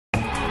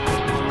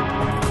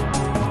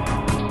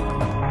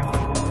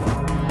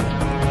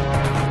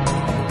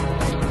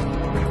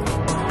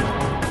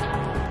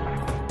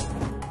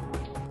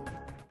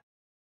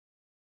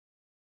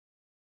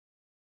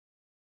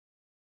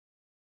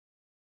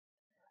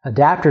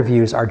Adapter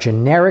views are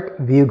generic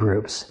view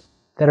groups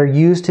that are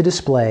used to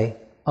display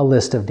a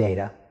list of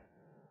data.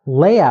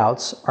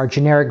 Layouts are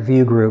generic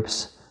view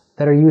groups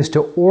that are used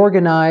to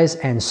organize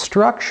and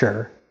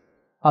structure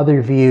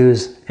other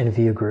views and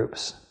view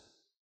groups.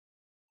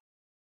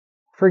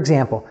 For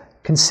example,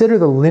 consider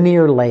the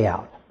linear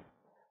layout.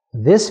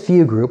 This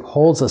view group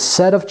holds a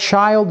set of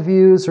child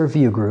views or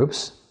view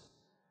groups,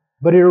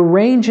 but it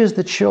arranges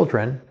the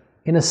children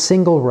in a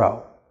single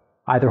row,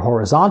 either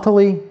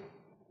horizontally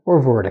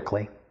or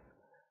vertically.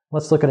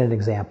 Let's look at an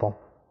example.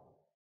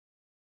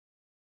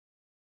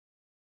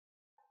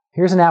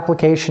 Here's an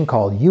application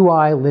called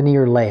UI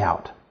Linear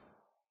Layout.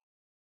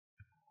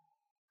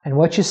 And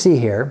what you see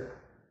here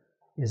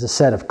is a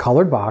set of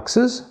colored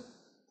boxes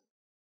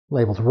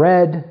labeled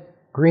red,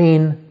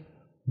 green,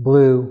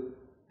 blue,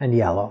 and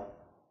yellow.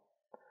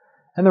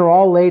 And they're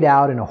all laid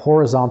out in a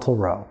horizontal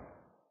row.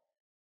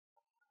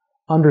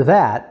 Under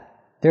that,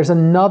 there's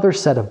another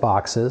set of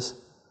boxes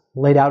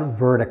laid out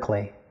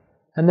vertically,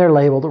 and they're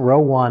labeled row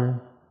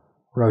 1,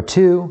 row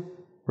 2,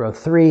 row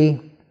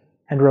 3,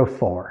 and row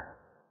 4.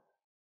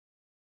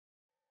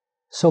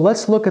 So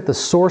let's look at the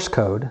source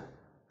code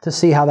to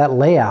see how that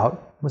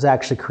layout was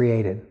actually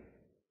created.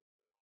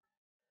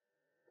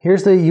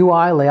 Here's the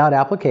UI layout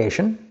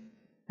application,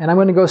 and I'm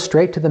going to go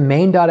straight to the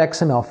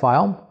main.xml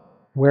file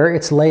where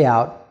its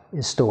layout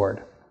is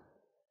stored.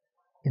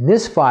 In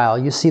this file,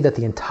 you see that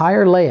the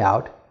entire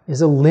layout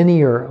is a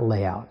linear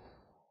layout.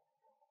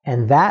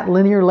 And that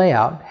linear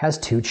layout has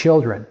two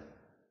children,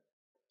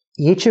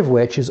 each of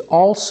which is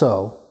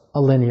also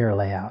a linear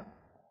layout.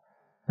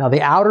 Now,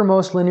 the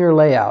outermost linear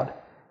layout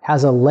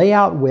has a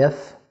layout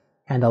width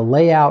and a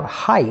layout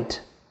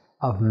height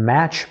of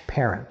match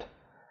parent.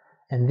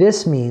 And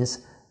this means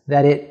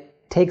that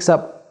it takes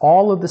up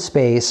all of the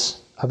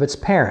space of its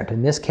parent,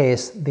 in this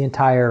case, the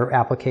entire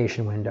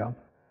application window.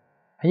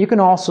 And you can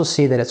also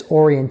see that its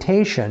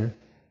orientation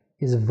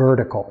is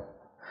vertical.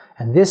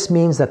 And this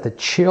means that the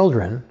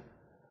children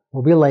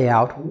will be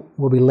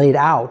laid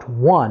out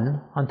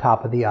one on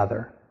top of the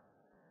other.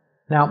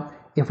 Now,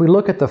 if we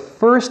look at the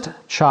first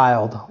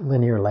child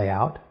linear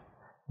layout,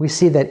 we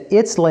see that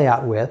its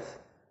layout width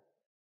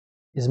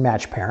is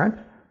match parent,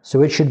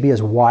 so it should be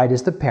as wide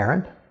as the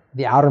parent,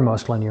 the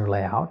outermost linear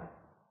layout.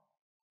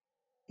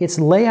 Its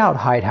layout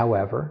height,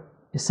 however,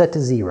 is set to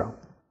 0.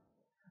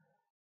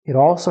 It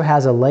also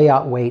has a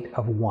layout weight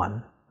of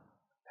 1.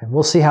 And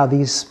we'll see how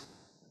these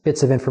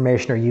bits of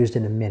information are used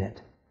in a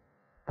minute.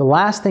 The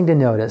last thing to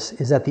notice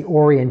is that the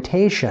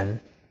orientation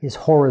is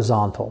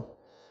horizontal.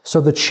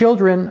 So the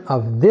children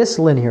of this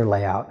linear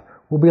layout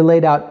will be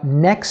laid out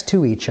next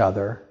to each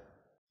other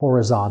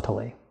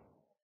horizontally.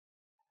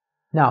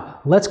 Now,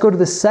 let's go to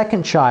the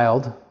second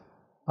child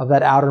of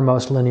that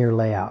outermost linear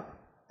layout.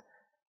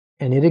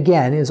 And it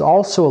again is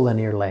also a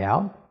linear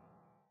layout.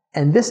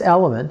 And this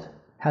element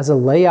has a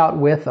layout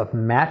width of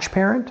match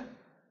parent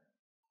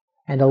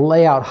and a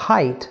layout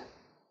height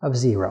of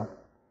 0.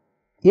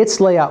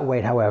 Its layout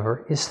weight,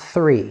 however, is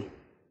 3,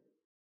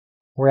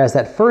 whereas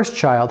that first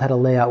child had a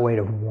layout weight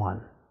of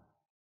 1.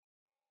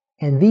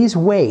 And these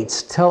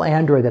weights tell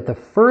Android that the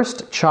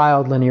first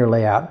child linear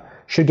layout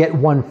should get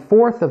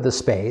 1/4 of the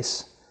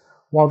space,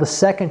 while the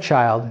second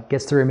child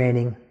gets the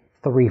remaining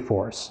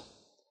 3/4.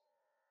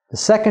 The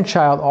second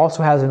child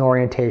also has an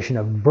orientation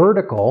of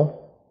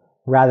vertical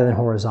rather than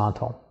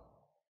horizontal.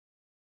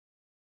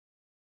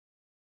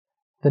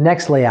 The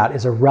next layout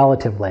is a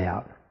relative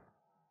layout.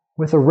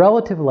 With a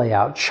relative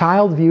layout,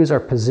 child views are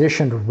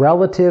positioned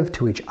relative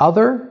to each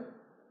other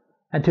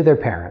and to their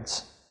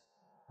parents,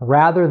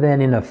 rather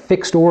than in a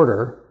fixed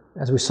order,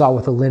 as we saw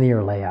with a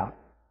linear layout.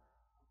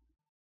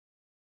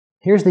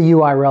 Here's the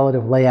UI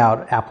relative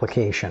layout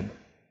application.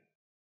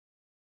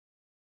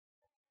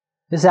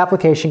 This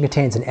application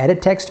contains an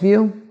edit text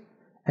view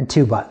and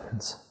 2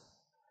 buttons.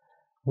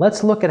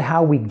 Let's look at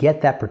how we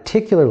get that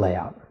particular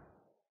layout.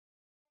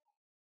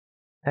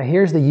 Now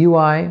here's the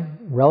UI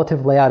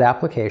relative layout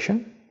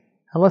application,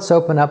 and let's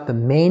open up the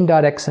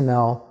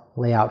main.xml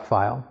layout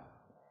file.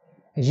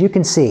 As you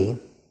can see,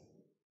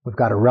 we've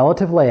got a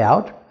relative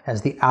layout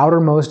as the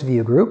outermost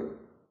view group.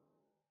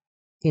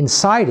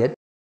 Inside it,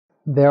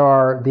 there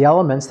are the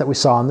elements that we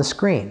saw on the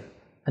screen,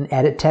 an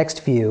edit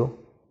text view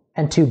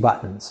and 2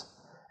 buttons.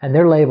 And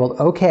they're labeled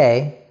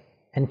OK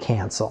and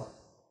Cancel.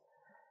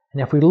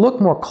 And if we look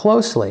more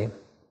closely,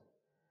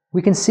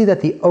 we can see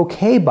that the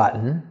OK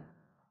button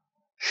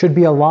should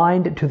be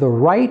aligned to the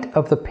right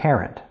of the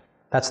parent.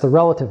 That's the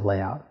relative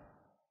layout.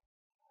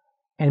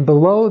 And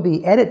below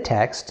the edit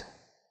text,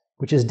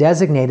 which is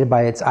designated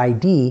by its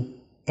ID,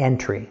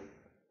 entry.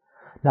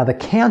 Now the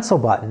Cancel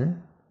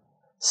button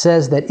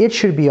says that it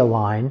should be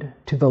aligned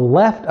to the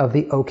left of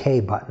the OK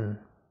button,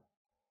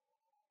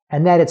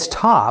 and that its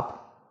top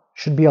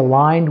should be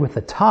aligned with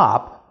the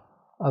top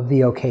of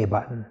the OK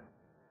button.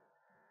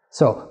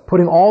 So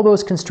putting all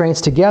those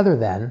constraints together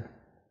then,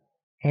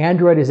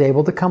 Android is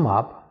able to come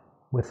up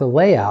with the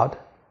layout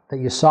that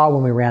you saw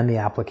when we ran the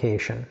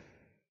application.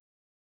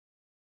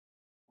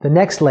 The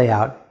next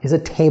layout is a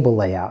table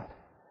layout.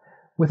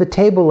 With a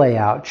table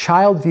layout,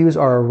 child views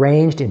are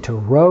arranged into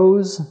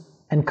rows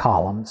and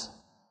columns.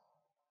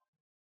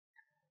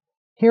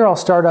 Here I'll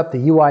start up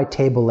the UI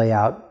table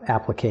layout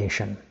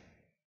application.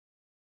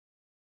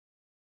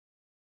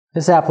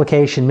 This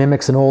application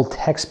mimics an old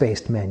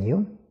text-based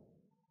menu,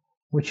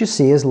 which you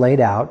see is laid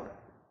out,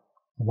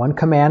 one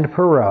command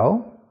per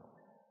row,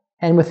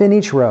 and within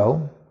each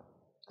row,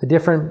 the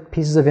different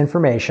pieces of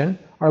information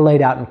are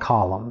laid out in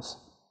columns.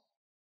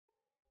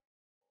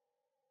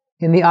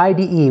 In the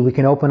IDE, we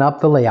can open up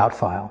the layout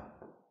file.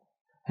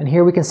 And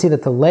here we can see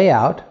that the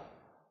layout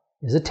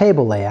is a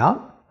table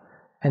layout,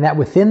 and that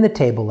within the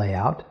table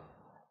layout,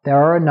 there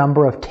are a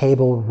number of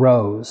table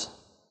rows.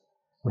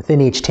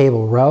 Within each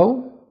table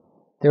row,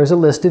 there is a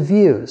list of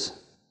views,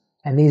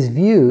 and these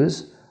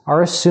views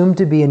are assumed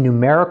to be in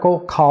numerical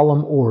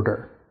column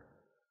order.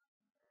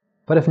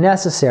 But if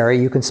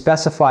necessary, you can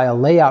specify a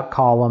layout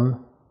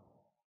column.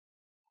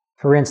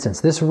 For instance,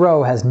 this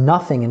row has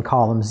nothing in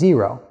column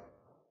 0.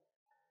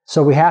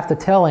 So we have to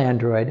tell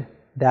Android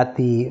that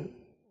the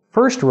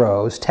first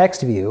row's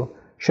text view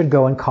should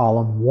go in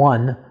column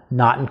 1,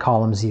 not in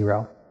column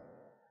 0.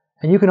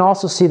 And you can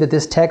also see that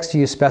this text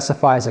view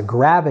specifies a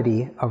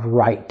gravity of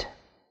right,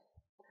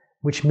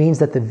 which means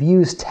that the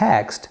view's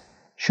text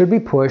should be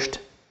pushed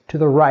to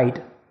the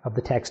right of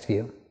the text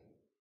view.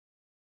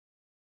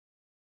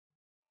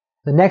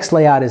 The next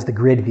layout is the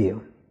grid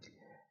view.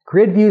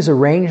 Grid views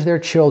arrange their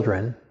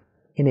children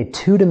in a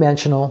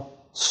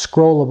two-dimensional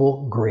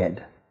scrollable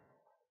grid.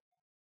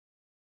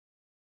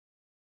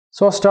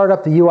 So I'll start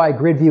up the UI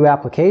Grid View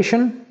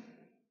application.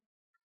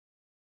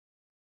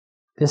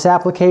 This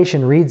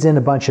application reads in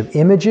a bunch of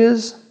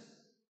images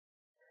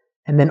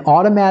and then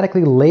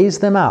automatically lays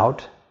them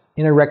out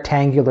in a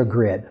rectangular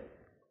grid.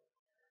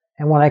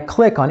 And when I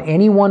click on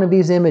any one of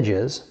these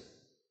images,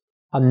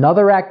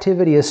 another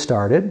activity is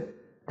started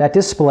that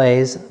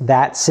displays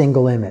that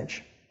single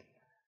image.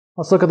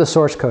 Let's look at the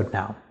source code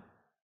now.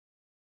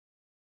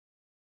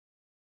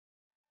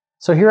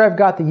 So here I've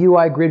got the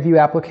UI Grid View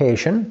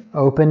application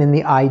open in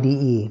the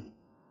IDE.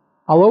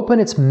 I'll open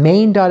its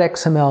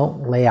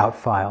main.xml layout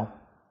file.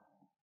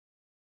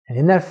 And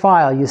in that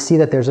file, you see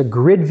that there's a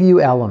grid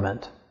view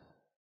element.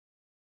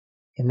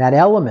 In that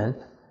element,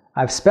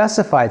 I've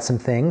specified some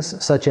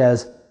things such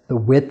as the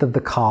width of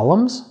the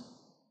columns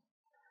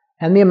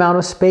and the amount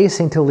of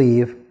spacing to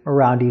leave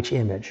around each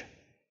image.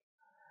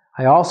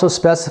 I also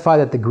specify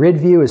that the grid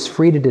view is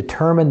free to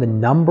determine the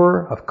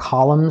number of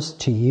columns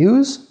to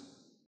use.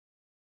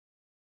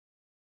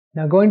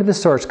 Now going to the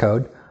source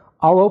code,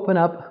 I'll open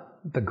up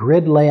the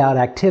grid layout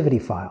activity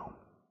file.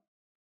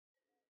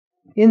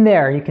 In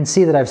there, you can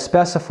see that I've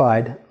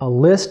specified a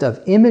list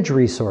of image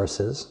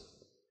resources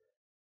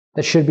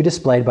that should be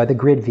displayed by the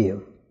grid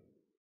view.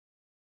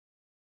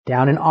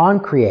 Down in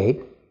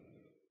onCreate,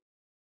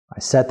 I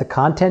set the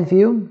content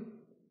view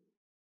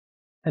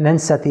and then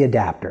set the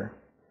adapter,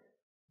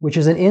 which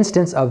is an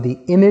instance of the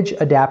image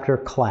adapter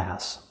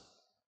class.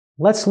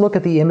 Let's look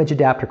at the image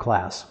adapter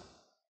class.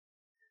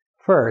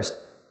 First,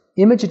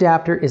 image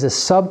adapter is a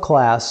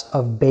subclass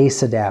of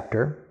base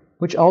adapter,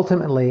 which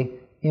ultimately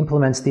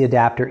implements the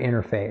adapter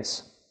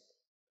interface.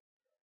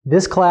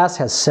 This class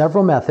has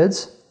several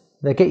methods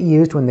that get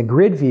used when the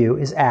grid view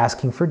is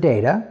asking for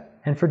data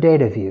and for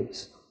data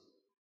views.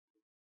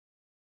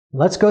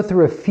 Let's go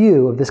through a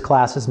few of this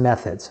class's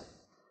methods.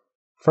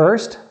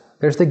 First,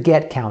 there's the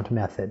getCount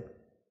method.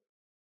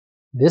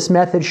 This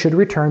method should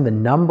return the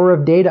number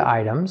of data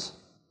items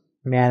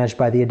managed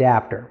by the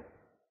adapter.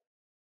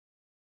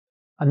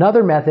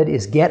 Another method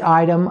is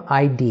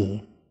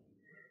getItemID,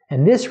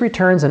 and this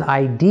returns an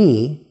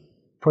ID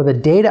for the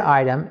data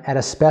item at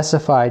a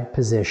specified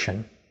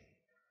position.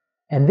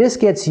 And this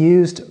gets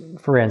used,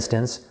 for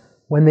instance,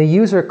 when the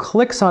user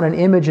clicks on an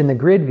image in the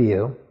grid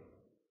view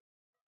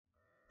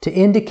to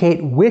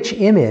indicate which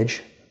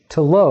image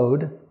to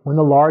load when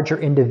the larger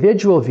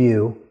individual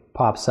view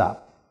pops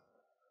up.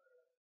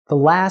 The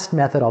last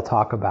method I'll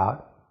talk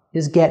about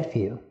is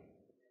getView.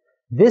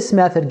 This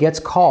method gets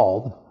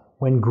called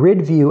when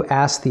grid view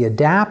asks the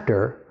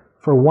adapter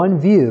for one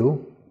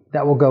view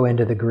that will go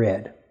into the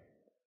grid.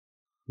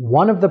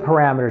 One of the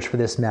parameters for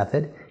this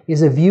method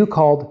is a view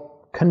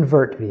called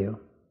convertView.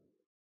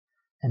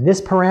 And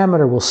this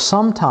parameter will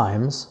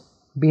sometimes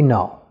be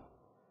null.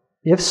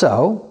 If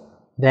so,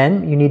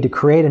 then you need to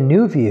create a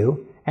new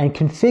view and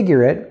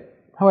configure it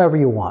however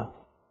you want.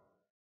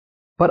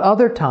 But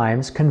other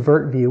times,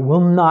 convertView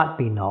will not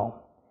be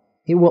null.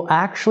 It will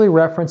actually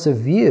reference a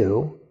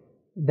view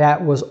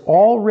that was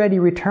already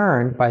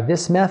returned by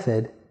this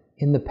method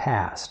in the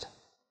past.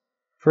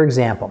 For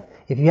example,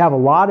 if you have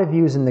a lot of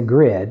views in the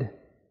grid,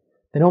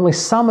 then only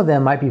some of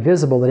them might be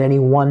visible at any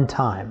one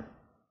time.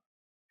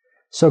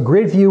 So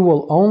GridView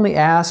will only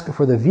ask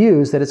for the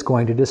views that it's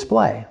going to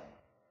display.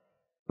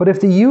 But if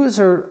the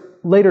user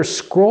later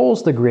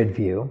scrolls the grid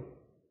view,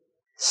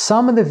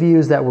 some of the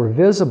views that were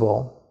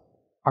visible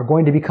are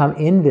going to become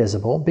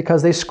invisible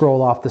because they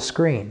scroll off the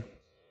screen.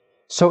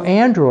 So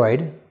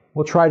Android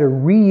will try to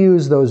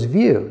reuse those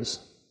views.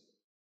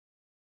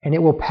 and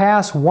it will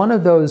pass one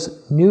of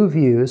those new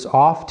views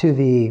off to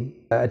the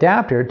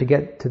adapter to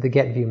get to the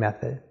getView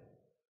method.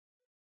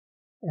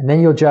 And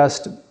then you'll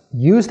just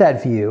use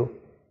that view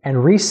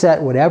and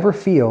reset whatever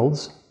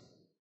fields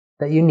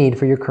that you need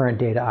for your current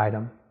data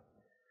item.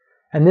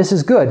 And this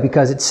is good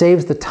because it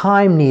saves the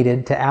time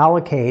needed to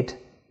allocate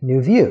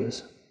new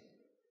views,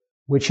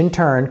 which in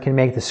turn can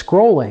make the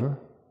scrolling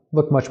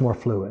look much more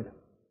fluid.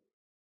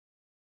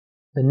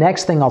 The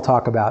next thing I'll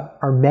talk about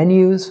are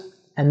menus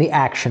and the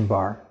action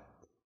bar.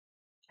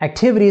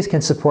 Activities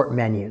can support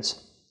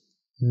menus.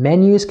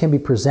 Menus can be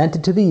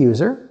presented to the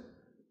user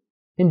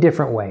in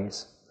different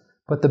ways,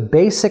 but the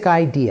basic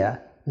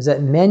idea is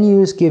that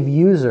menus give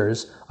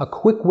users a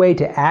quick way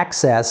to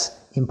access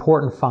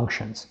important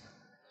functions.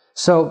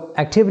 So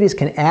activities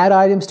can add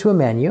items to a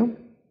menu,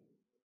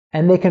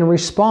 and they can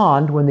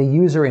respond when the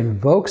user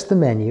invokes the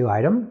menu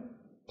item,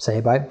 say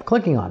by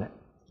clicking on it.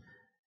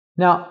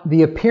 Now,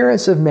 the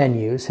appearance of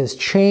menus has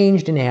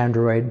changed in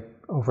Android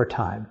over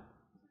time.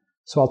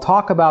 So I'll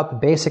talk about the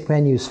basic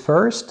menus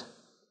first,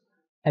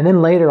 and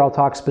then later I'll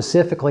talk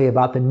specifically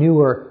about the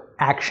newer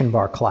action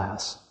bar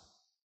class.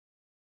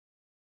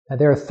 Now,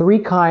 there are three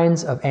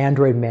kinds of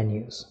Android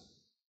menus.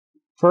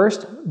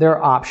 First, there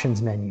are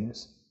options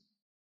menus,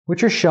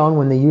 which are shown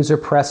when the user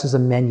presses a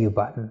menu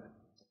button.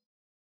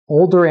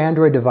 Older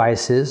Android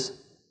devices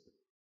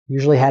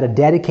usually had a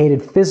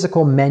dedicated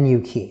physical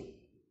menu key.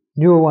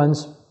 Newer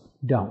ones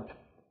don't.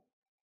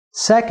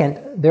 Second,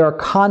 there are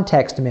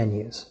context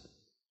menus,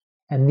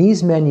 and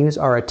these menus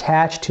are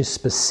attached to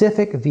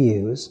specific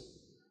views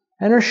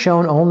and are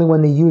shown only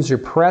when the user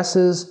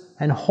presses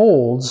and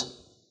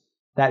holds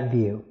that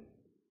view.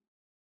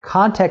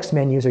 Context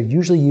menus are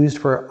usually used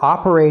for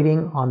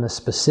operating on the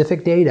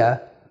specific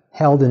data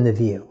held in the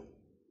view,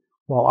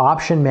 while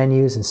option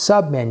menus and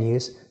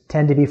submenus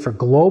tend to be for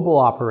global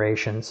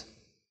operations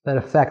that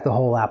affect the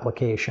whole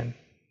application.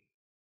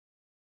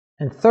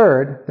 And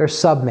third, there are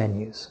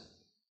submenus.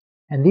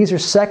 And these are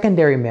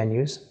secondary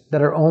menus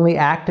that are only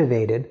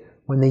activated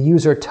when the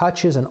user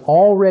touches an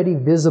already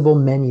visible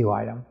menu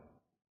item.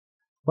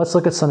 Let's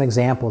look at some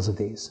examples of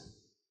these.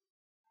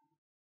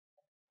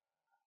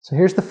 So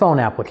here's the phone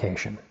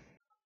application.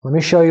 Let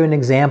me show you an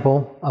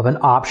example of an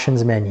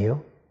options menu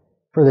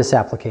for this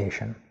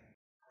application.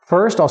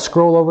 First, I'll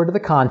scroll over to the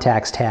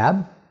Contacts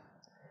tab,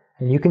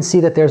 and you can see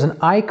that there's an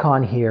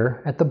icon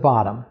here at the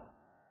bottom.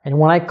 And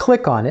when I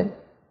click on it,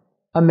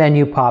 a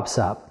menu pops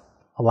up,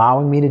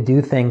 allowing me to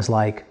do things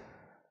like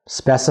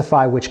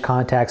specify which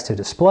contacts to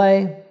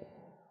display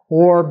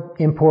or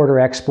import or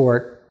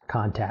export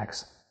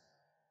contacts.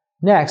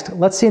 Next,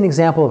 let's see an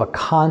example of a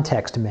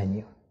context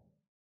menu.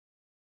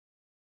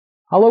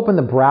 I'll open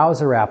the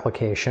browser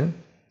application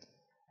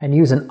and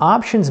use an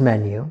options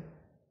menu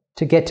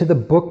to get to the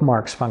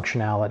bookmarks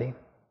functionality.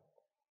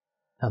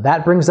 Now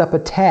that brings up a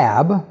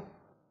tab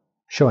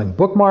showing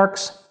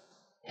bookmarks,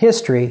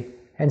 history,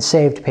 and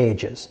saved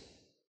pages.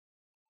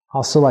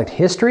 I'll select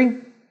history,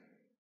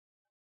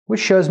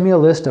 which shows me a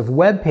list of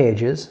web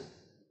pages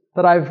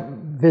that I've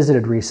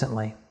visited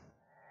recently.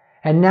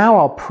 And now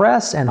I'll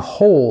press and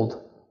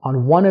hold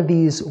on one of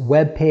these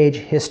web page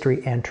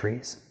history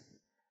entries.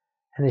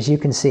 And as you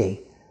can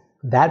see,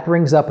 that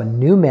brings up a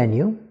new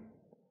menu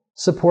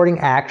supporting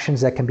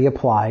actions that can be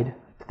applied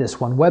to this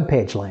one web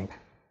page link.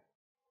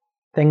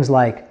 Things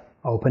like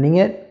opening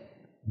it,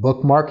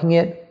 bookmarking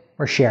it,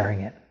 or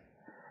sharing it.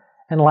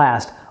 And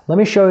last, let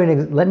me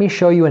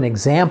show you an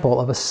example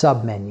of a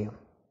submenu.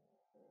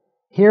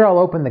 Here I'll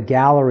open the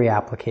Gallery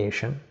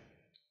application,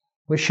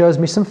 which shows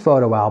me some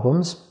photo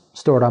albums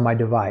stored on my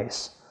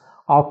device.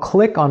 I'll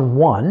click on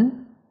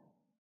one,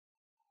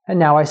 and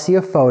now I see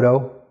a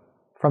photo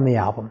from the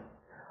album.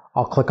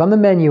 I'll click on the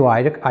menu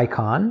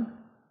icon,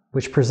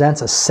 which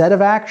presents a set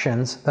of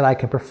actions that I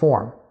can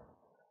perform.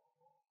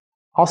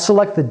 I'll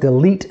select the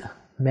Delete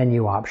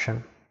menu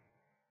option.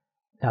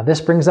 Now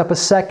this brings up a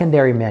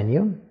secondary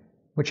menu,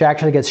 which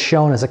actually gets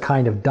shown as a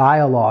kind of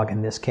dialogue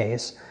in this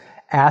case,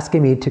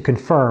 asking me to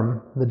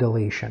confirm the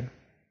deletion.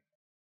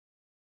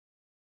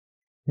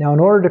 Now in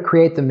order to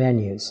create the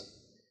menus,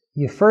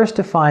 you first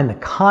define the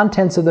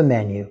contents of the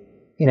menu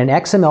in an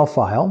XML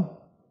file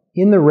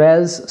in the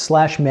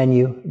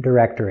res/menu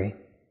directory.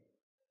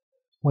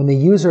 When the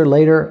user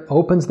later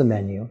opens the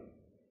menu,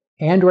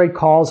 Android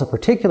calls a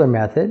particular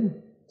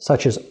method,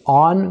 such as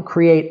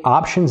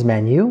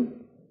onCreateOptionsMenu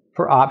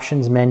for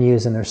options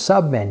menus and their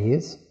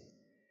submenus,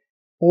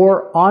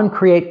 or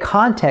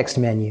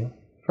onCreateContextMenu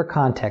for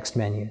context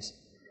menus.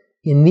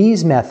 In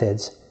these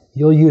methods,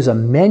 you'll use a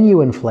menu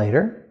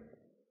inflator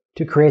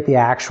to create the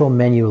actual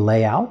menu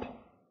layout.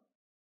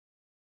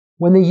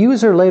 When the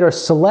user later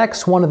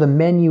selects one of the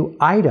menu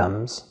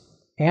items,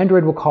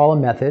 Android will call a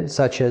method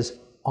such as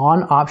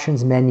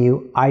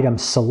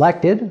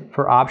onOptionsMenu_item_selected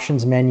for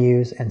options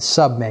menus and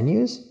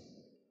submenus,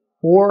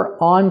 or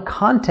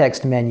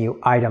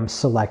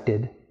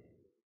onContextMenu_item_selected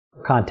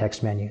for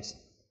context menus.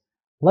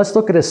 Let's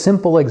look at a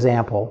simple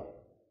example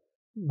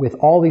with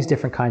all these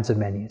different kinds of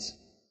menus.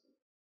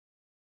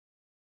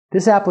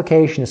 This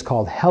application is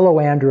called Hello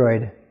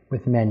Android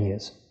with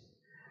Menus.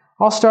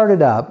 I'll start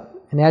it up,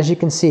 and as you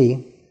can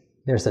see,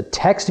 there's a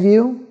text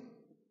view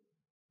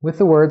with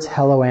the words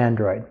Hello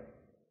Android.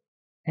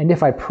 And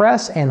if I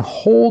press and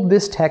hold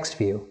this text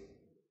view,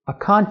 a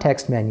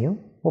context menu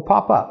will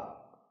pop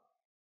up.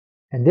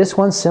 And this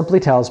one simply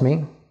tells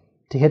me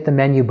to hit the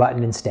menu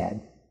button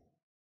instead.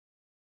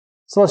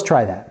 So let's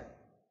try that.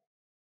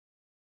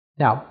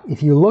 Now,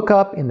 if you look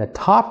up in the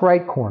top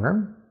right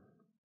corner,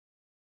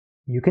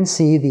 you can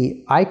see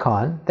the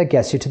icon that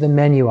gets you to the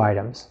menu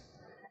items.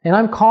 And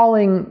I'm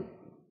calling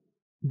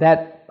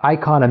that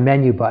icon a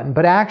menu button,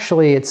 but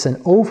actually it's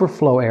an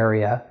overflow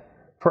area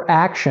for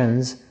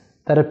actions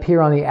that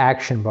appear on the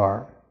action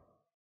bar,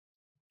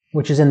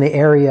 which is the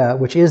area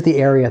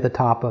at the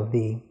top of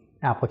the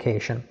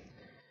application.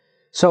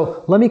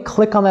 So let me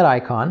click on that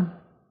icon,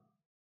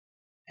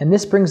 and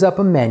this brings up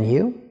a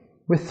menu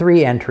with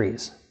 3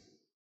 entries: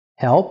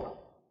 help,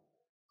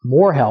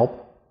 more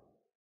help,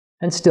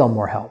 and still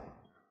more help.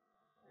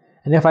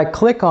 And if I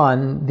click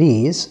on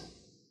these,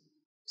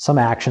 some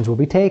actions will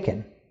be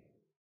taken.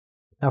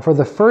 Now for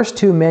the first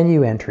 2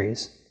 menu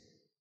entries,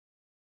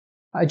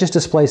 I just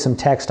display some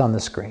text on the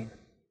screen.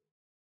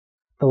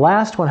 The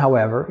last one,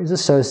 however, is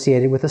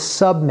associated with a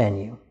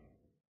submenu,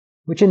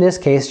 which in this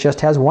case just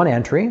has 1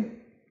 entry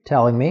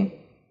telling me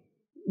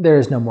there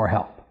is no more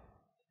help.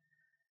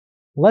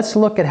 Let's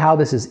look at how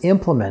this is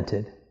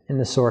implemented in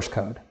the source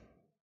code.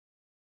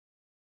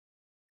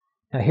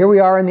 Now here we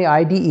are in the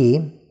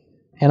IDE,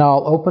 and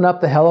I'll open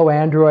up the Hello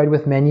Android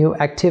with Menu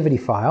activity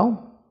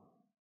file.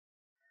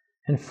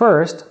 And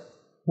first,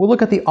 we'll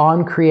look at the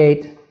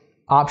onCreate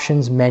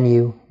options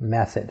menu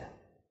method.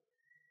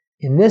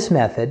 In this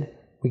method,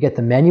 we get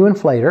the menu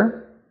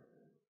inflator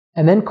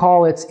and then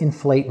call its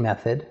inflate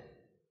method,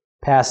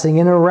 passing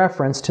in a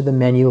reference to the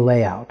menu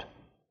layout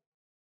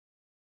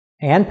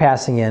and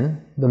passing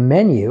in the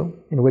menu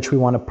in which we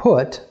want to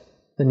put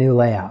the new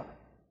layout.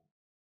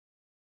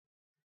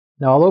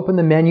 Now I'll open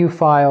the menu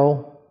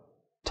file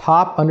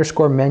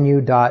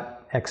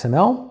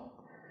top_menu.xml,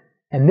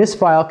 and this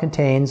file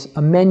contains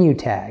a menu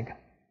tag.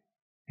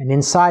 And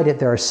inside it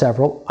there are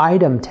several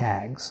item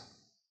tags.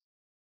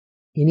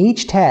 In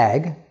each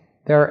tag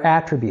there are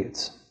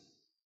attributes,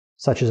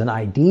 such as an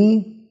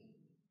ID,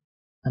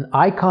 an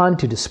icon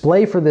to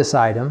display for this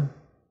item,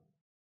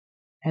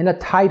 and a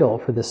title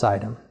for this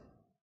item.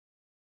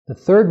 The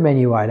third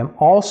menu item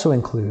also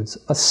includes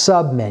a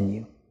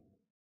submenu,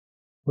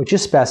 which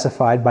is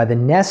specified by the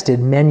nested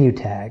menu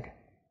tag.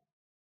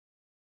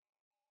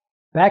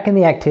 Back in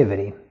the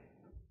activity,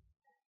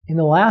 in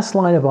the last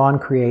line of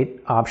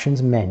onCreate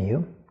options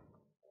menu,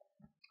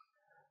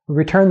 we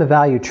return the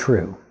value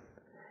true,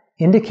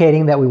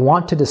 indicating that we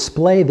want to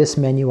display this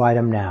menu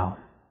item now.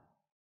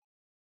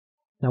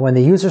 Now when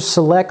the user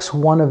selects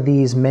one of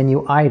these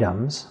menu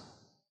items,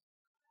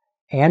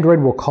 Android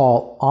will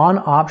call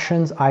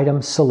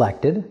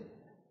onOptionsItemSelected,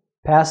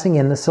 passing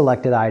in the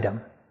selected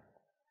item.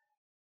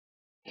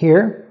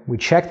 Here, we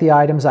check the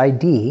item's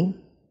ID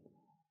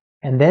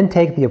and then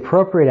take the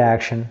appropriate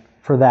action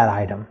for that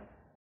item.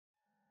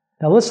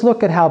 Now let's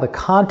look at how the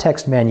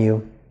context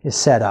menu is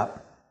set up.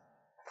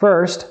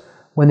 First,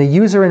 when the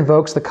user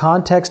invokes the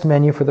context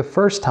menu for the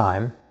first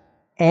time,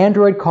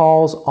 Android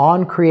calls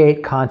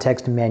onCreate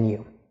context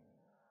menu.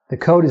 The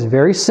code is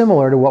very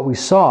similar to what we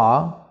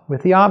saw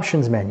with the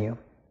options menu.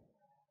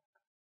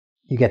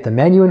 You get the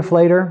menu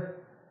inflator,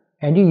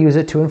 and you use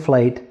it to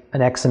inflate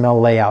an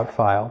XML layout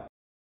file.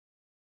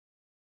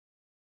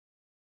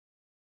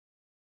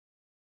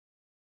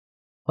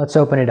 Let's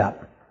open it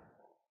up.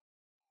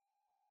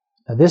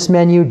 Now this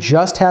menu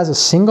just has a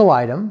single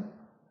item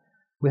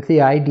with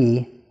the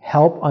ID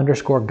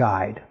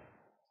help_guide.